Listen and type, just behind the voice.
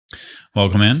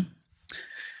Welcome in.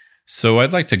 So,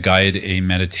 I'd like to guide a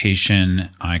meditation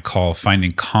I call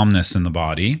Finding Calmness in the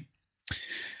Body.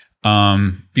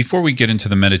 Before we get into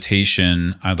the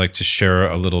meditation, I'd like to share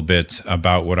a little bit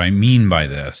about what I mean by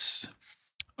this.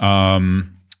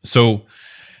 So,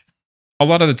 a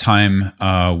lot of the time,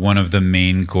 one of the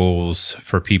main goals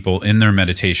for people in their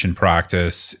meditation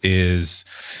practice is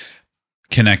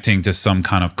connecting to some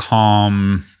kind of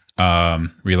calm,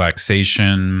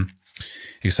 relaxation,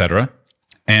 etc.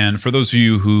 And for those of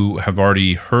you who have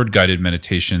already heard guided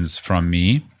meditations from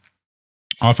me,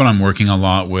 often I'm working a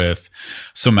lot with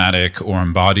somatic or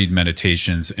embodied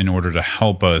meditations in order to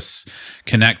help us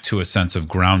connect to a sense of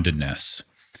groundedness.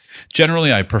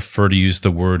 Generally, I prefer to use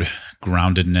the word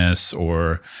groundedness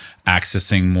or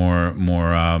accessing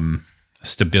more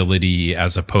stability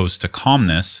as opposed to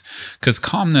calmness, because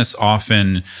calmness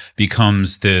often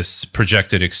becomes this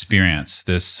projected experience,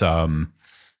 this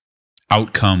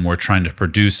outcome we're trying to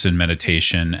produce in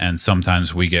meditation, and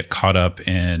sometimes we get caught up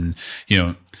in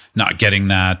not getting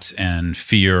that, and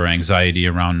fear or anxiety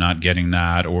around not getting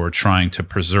that, or trying to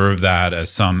preserve that as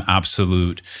some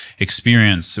absolute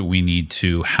experience we need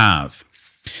to have.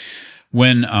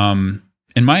 When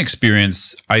in my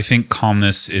experience, I think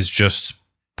calmness is just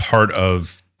part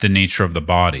of the nature of the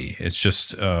body. It's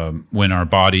just when our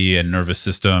body and nervous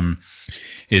system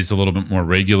is a little bit more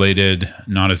regulated,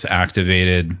 not as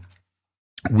activated,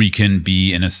 we can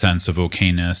be in a sense of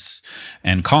okayness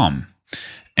and calm.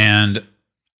 And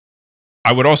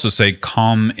I would also say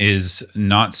calm is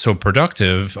not so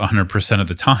productive 100% of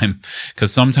the time,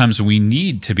 because sometimes we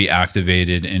need to be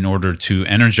activated in order to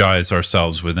energize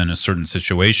ourselves within a certain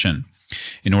situation,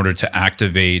 in order to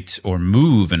activate or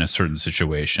move in a certain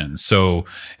situation. So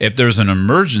if there's an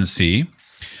emergency,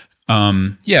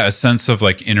 a sense of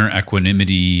like inner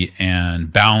equanimity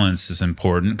and balance is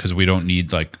important, because we don't need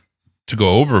to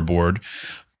go overboard.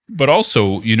 But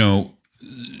also,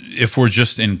 if we're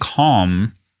just in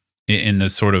calm, in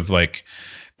this sort of like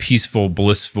peaceful,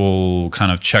 blissful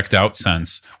kind of checked out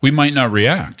sense, we might not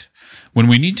react when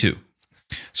we need to.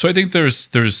 So I think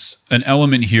there's an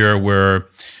element here where,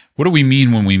 what do we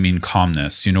mean when we mean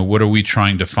calmness? What are we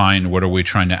trying to find? What are we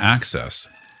trying to access?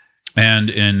 And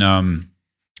in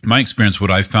my experience,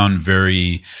 what I found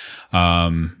very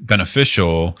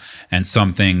beneficial, and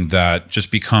something that just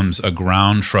becomes a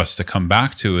ground for us to come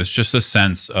back to, is just a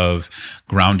sense of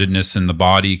groundedness in the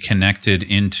body, connected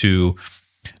into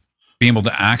being able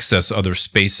to access other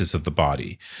spaces of the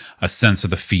body, a sense of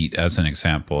the feet, as an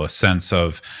example, a sense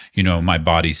of, my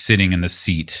body sitting in the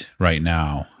seat right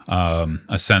now,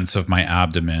 a sense of my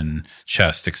abdomen,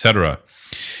 chest, etc.,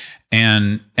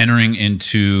 and entering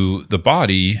into the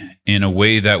body in a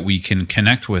way that we can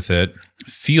connect with it,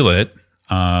 feel it,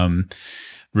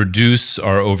 reduce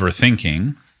our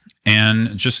overthinking,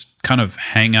 and just kind of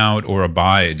hang out or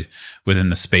abide within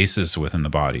the spaces within the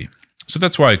body. So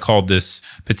that's why I called this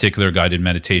particular guided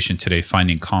meditation today,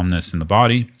 Finding Calmness in the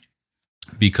Body,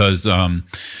 because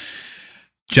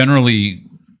generally,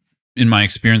 in my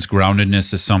experience,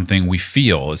 groundedness is something we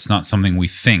feel. It's not something we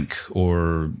think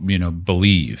or,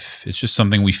 believe. It's just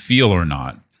something we feel or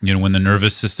not. When the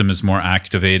nervous system is more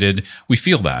activated, we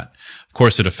feel that. Of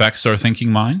course, it affects our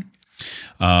thinking mind,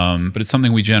 but it's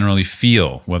something we generally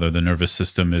feel, whether the nervous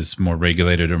system is more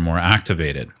regulated or more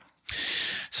activated.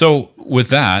 So with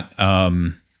that,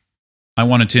 I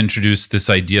wanted to introduce this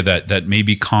idea that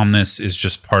maybe calmness is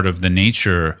just part of the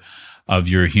nature of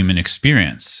your human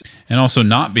experience. And also,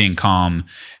 not being calm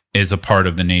is a part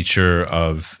of the nature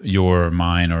of your,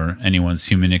 mine, or anyone's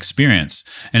human experience.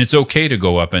 And it's okay to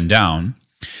go up and down.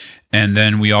 And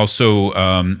then we also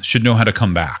should know how to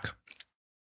come back.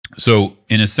 So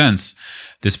in a sense,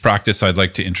 this practice I'd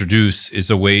like to introduce is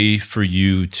a way for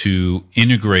you to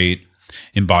integrate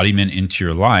embodiment into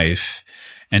your life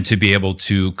and to be able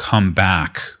to come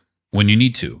back when you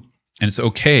need to. And it's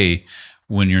okay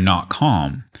when you're not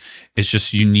calm. It's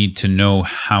just you need to know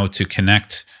how to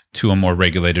connect to a more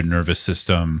regulated nervous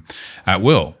system at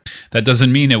will. That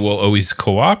doesn't mean it will always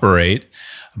cooperate,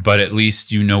 but at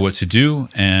least you know what to do.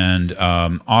 And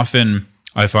often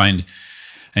I find,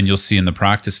 and you'll see in the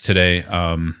practice today,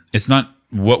 it's not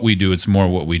what we do, it's more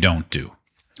what we don't do.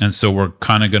 And so we're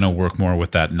kind of going to work more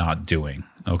with that not doing,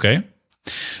 okay?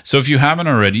 So if you haven't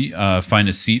already, find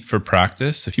a seat for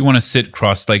practice. If you want to sit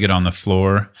cross-legged on the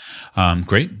floor,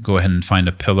 great. Go ahead and find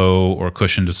a pillow or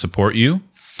cushion to support you.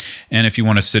 And if you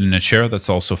want to sit in a chair, that's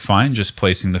also fine, just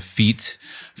placing the feet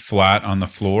flat on the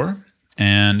floor.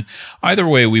 And either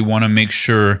way, we want to make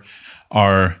sure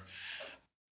our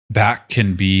back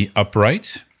can be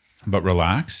upright but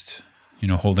relaxed,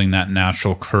 holding that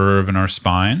natural curve in our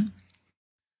spine.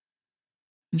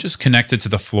 And just connected to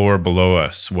the floor below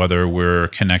us, whether we're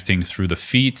connecting through the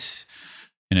feet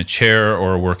in a chair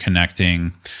or we're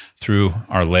connecting through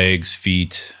our legs,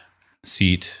 feet,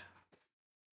 seat.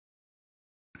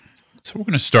 So we're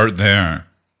going to start there.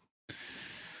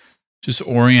 Just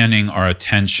orienting our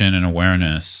attention and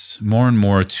awareness more and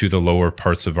more to the lower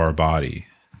parts of our body,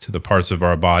 to the parts of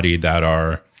our body that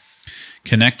are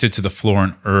connected to the floor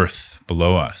and earth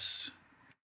below us.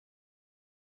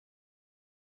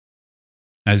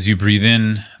 As you breathe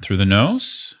in through the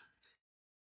nose,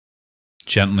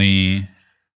 gently,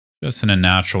 just in a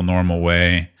natural, normal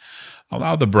way,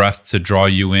 allow the breath to draw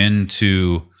you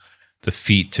into the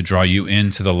feet, to draw you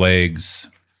into the legs,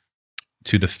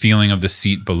 to the feeling of the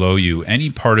seat below you,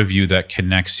 any part of you that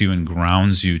connects you and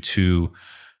grounds you to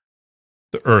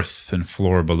the earth and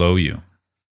floor below you.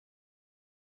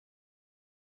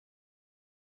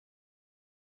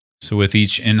 So with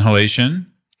each inhalation,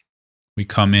 we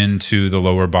come into the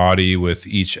lower body. With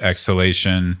each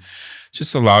exhalation,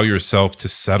 just allow yourself to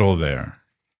settle there.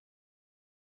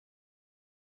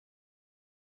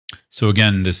 So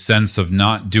again, this sense of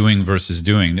not doing versus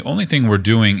doing. The only thing we're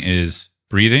doing is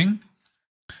breathing,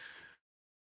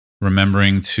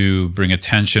 remembering to bring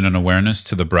attention and awareness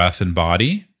to the breath and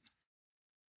body,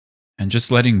 and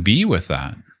just letting be with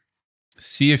that.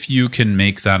 See if you can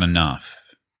make that enough.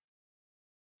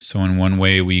 So in one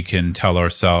way we can tell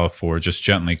ourselves or just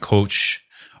gently coach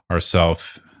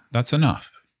ourselves, that's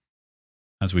enough.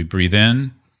 As we breathe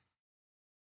in,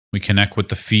 we connect with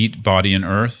the feet, body, and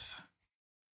earth.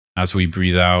 As we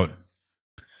breathe out,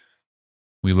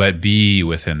 we let be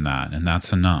within that, and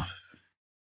that's enough.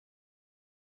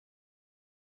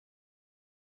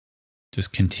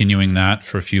 Just continuing that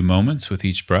for a few moments with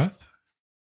each breath.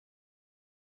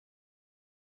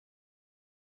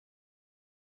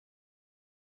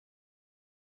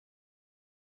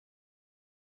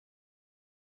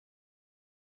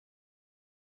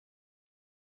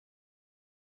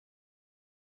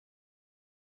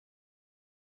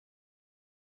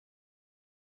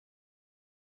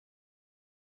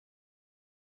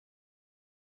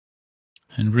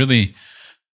 And really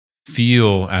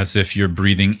feel as if you're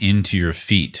breathing into your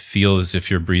feet. Feel as if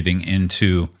you're breathing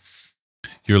into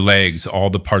your legs, all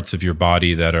the parts of your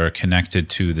body that are connected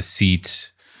to the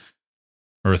seat,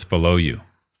 earth below you.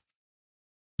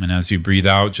 And as you breathe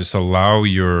out, just allow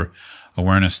your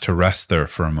awareness to rest there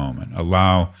for a moment.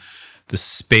 Allow the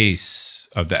space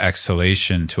of the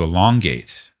exhalation to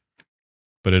elongate.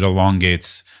 But it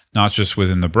elongates not just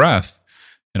within the breath,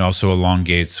 it also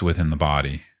elongates within the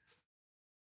body.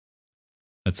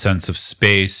 That sense of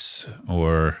space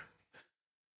or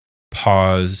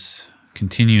pause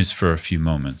continues for a few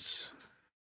moments.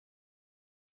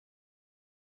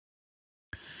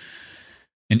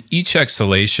 In each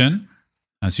exhalation,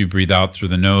 as you breathe out through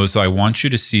the nose, I want you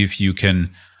to see if you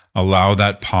can allow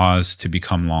that pause to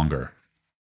become longer.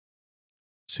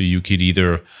 So you could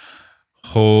either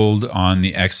hold on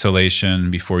the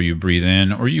exhalation before you breathe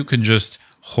in, or you can just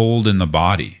hold in the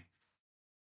body.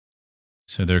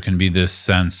 So there can be this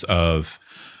sense of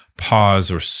pause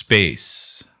or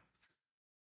space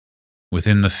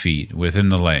within the feet, within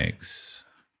the legs.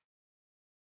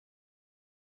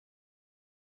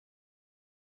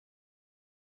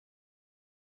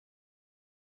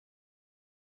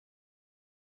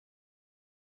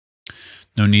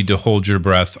 No need to hold your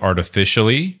breath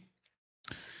artificially.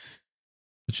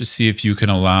 But just see if you can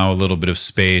allow a little bit of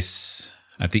space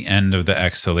at the end of the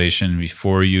exhalation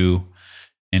before you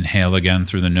inhale again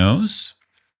through the nose.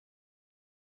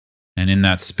 And in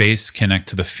that space, connect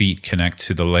to the feet, connect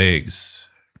to the legs,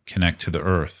 connect to the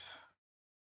earth.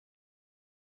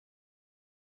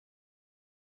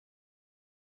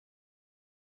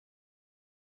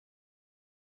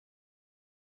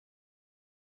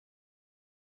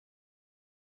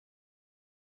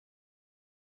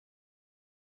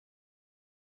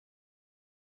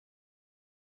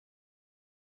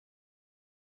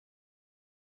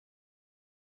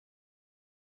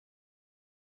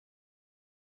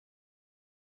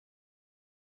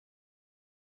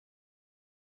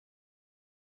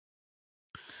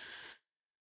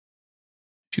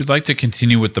 If you'd like to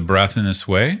continue with the breath in this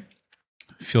way,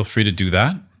 feel free to do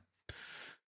that.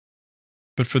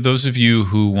 But for those of you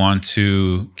who want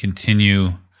to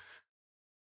continue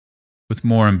with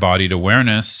more embodied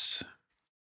awareness,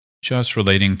 just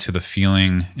relating to the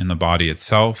feeling in the body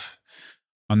itself,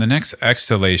 on the next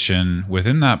exhalation,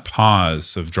 within that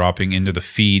pause of dropping into the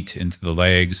feet, into the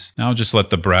legs, now just let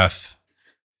the breath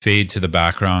fade to the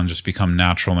background, just become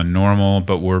natural and normal,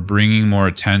 but we're bringing more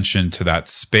attention to that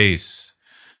space,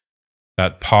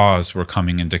 that pause we're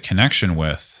coming into connection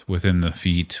with within the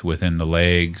feet, within the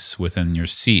legs, within your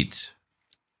seat.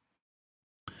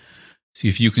 See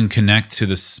if you can connect to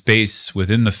the space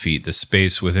within the feet, the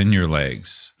space within your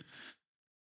legs.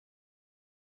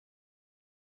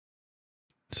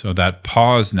 So that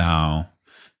pause now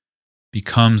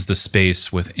becomes the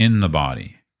space within the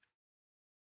body.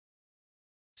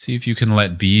 See if you can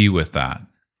let be with that.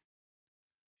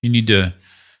 You need to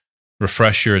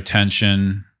refresh your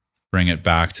attention, bring it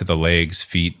back to the legs,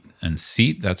 feet, and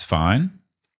seat. That's fine.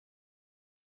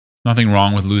 Nothing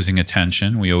wrong with losing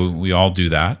attention. We all do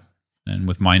that. And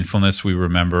with mindfulness, we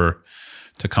remember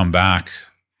to come back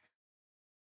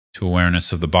to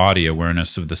awareness of the body,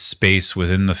 awareness of the space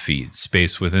within the feet,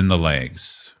 space within the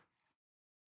legs,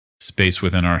 space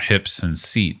within our hips and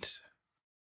seat.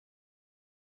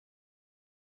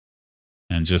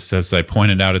 And just as I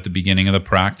pointed out at the beginning of the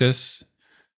practice,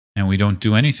 and we don't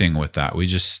do anything with that, we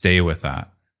just stay with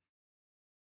that.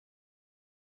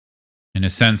 In a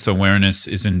sense, awareness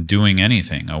isn't doing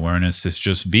anything. Awareness is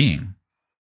just being.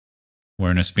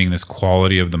 Awareness being this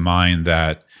quality of the mind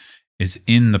that is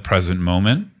in the present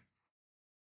moment,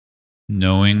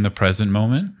 knowing the present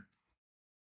moment,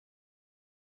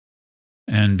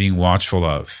 and being watchful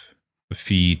of the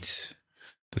feet,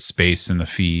 the space in the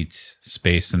feet,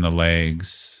 space in the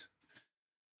legs,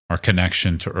 our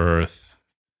connection to earth,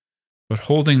 but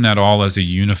holding that all as a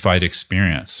unified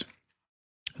experience.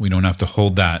 We don't have to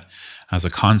hold that as a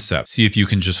concept. See if you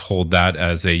can just hold that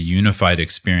as a unified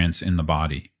experience in the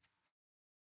body.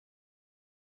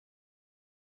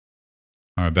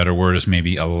 Or a better word is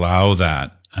maybe allow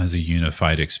that as a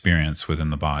unified experience within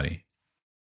the body.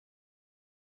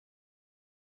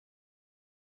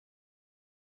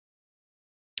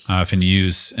 I often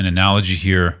use an analogy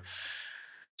here.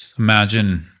 Just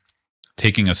imagine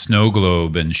taking a snow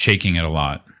globe and shaking it a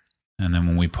lot. And then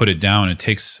when we put it down, it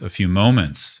takes a few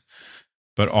moments,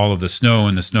 but all of the snow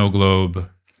in the snow globe,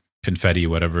 confetti,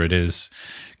 whatever it is,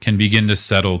 can begin to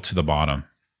settle to the bottom.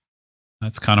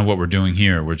 That's kind of what we're doing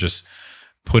here. We're just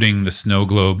putting the snow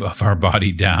globe of our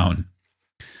body down,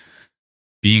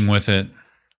 being with it.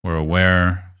 We're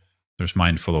aware. There's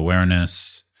mindful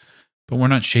awareness, but we're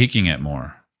not shaking it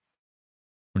more.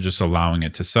 We're just allowing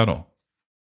it to settle.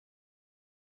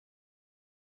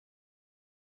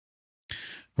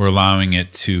 We're allowing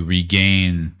it to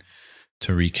regain,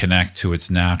 to reconnect to its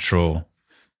natural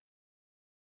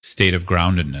state of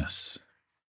groundedness.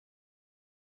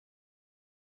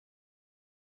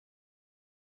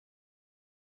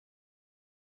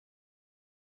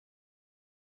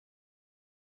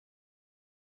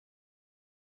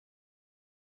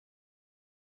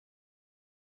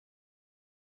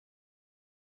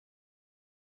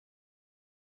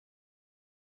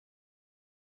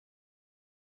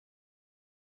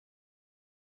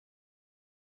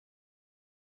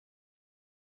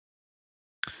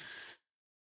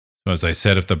 So as I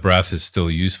said, if the breath is still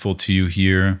useful to you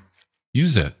here,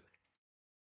 use it.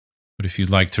 But if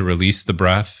you'd like to release the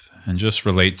breath and just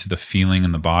relate to the feeling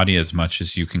in the body as much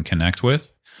as you can connect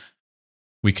with,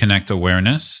 we connect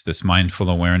awareness, this mindful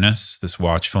awareness, this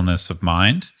watchfulness of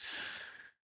mind,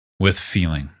 with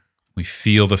feeling. We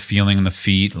feel the feeling in the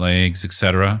feet, legs,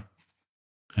 etc.,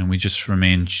 and we just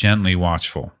remain gently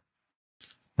watchful.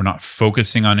 We're not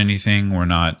focusing on anything. We're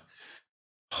not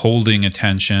holding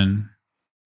attention.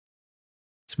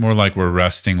 It's more like we're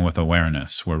resting with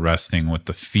awareness. We're resting with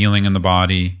the feeling in the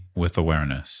body with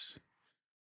awareness.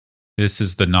 This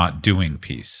is the not doing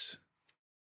piece.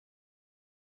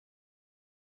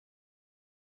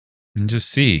 And just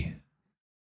see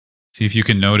if you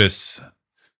can notice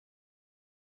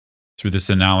through this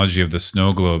analogy of the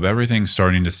snow globe, everything's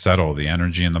starting to settle, the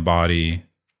energy in the body.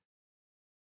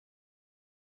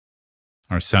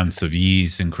 Our sense of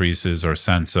ease increases, our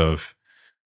sense of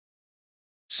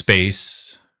space.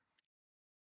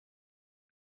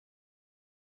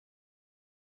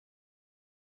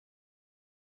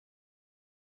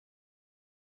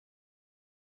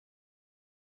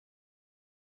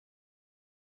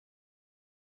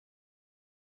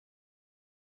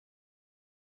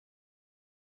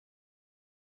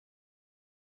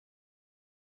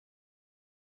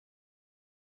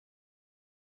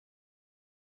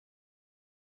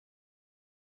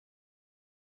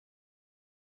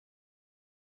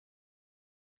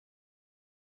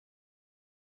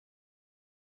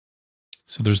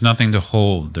 So there's nothing to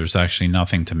hold. There's actually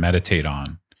nothing to meditate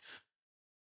on.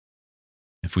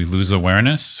 If we lose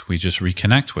awareness, we just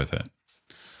reconnect with it.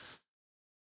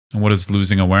 And what does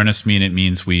losing awareness mean? It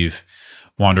means we've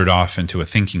wandered off into a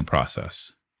thinking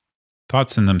process.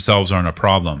 Thoughts in themselves aren't a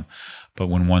problem, but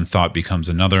when one thought becomes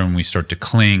another and we start to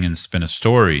cling and spin a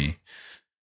story,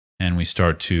 and we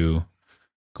start to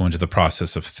go into the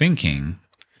process of thinking,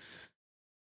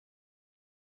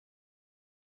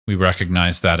 we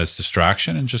recognize that as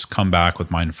distraction and just come back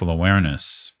with mindful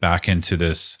awareness, back into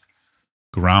this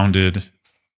grounded,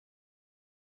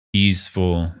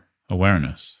 easeful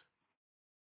awareness.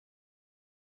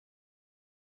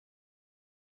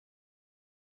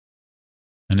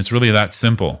 And it's really that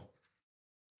simple.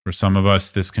 For some of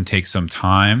us, this can take some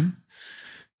time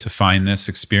to find this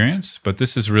experience, but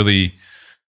this is really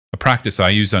a practice I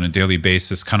use on a daily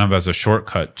basis, kind of as a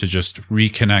shortcut to just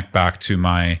reconnect back to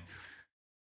my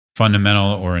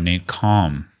fundamental or innate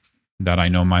calm that I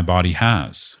know my body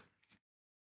has.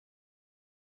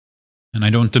 And I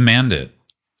don't demand it.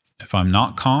 If I'm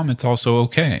not calm, it's also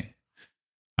okay.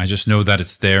 I just know that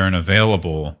it's there and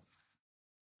available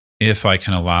if I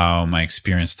can allow my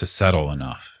experience to settle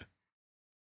enough.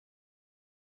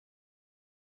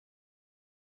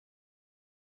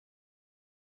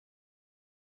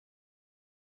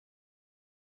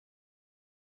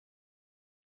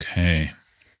 Okay.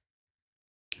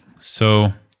 So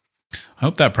I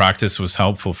hope that practice was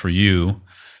helpful for you.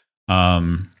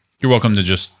 You're welcome to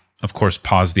just, of course,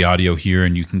 pause the audio here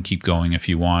and you can keep going if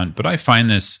you want. But I find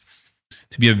this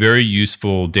to be a very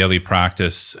useful daily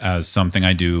practice as something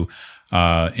I do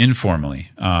informally.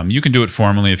 You can do it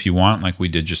formally if you want, like we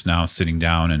did just now, sitting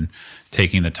down and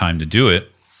taking the time to do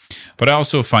it. But I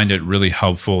also find it really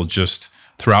helpful just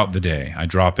throughout the day. I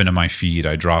drop into my feet,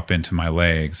 I drop into my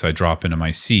legs, I drop into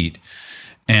my seat.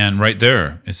 And right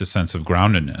there is a sense of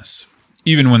groundedness,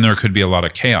 even when there could be a lot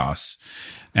of chaos.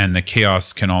 And the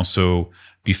chaos can also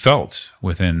be felt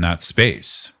within that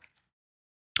space.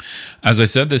 As I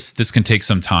said, this can take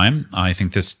some time. I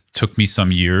think this took me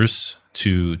some years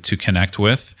to connect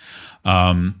with,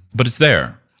 but it's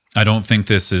there. I don't think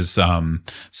this is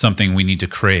something we need to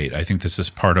create. I think this is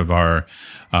part of our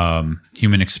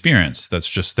human experience that's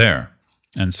just there.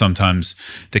 And sometimes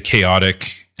the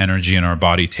chaotic energy in our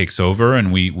body takes over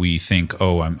and we think,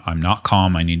 oh, I'm not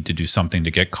calm. I need to do something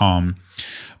to get calm.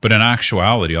 But in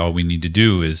actuality, all we need to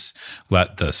do is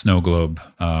let the snow globe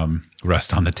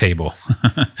rest on the table,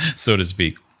 so to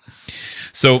speak.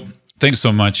 So thanks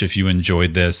so much. If you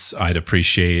enjoyed this, I'd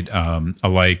appreciate a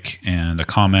like and a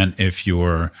comment. If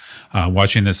you're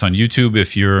watching this on YouTube,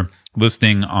 if you're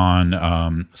listening on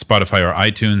Spotify or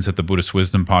iTunes at the Buddhist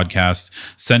Wisdom Podcast,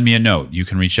 send me a note. You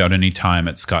can reach out anytime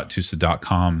at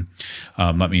scotttusa.com.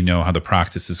 Let me know how the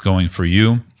practice is going for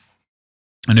you.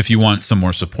 And if you want some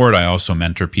more support, I also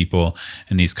mentor people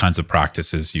in these kinds of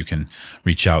practices. You can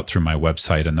reach out through my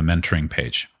website and the mentoring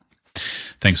page.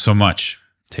 Thanks so much.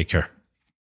 Take care.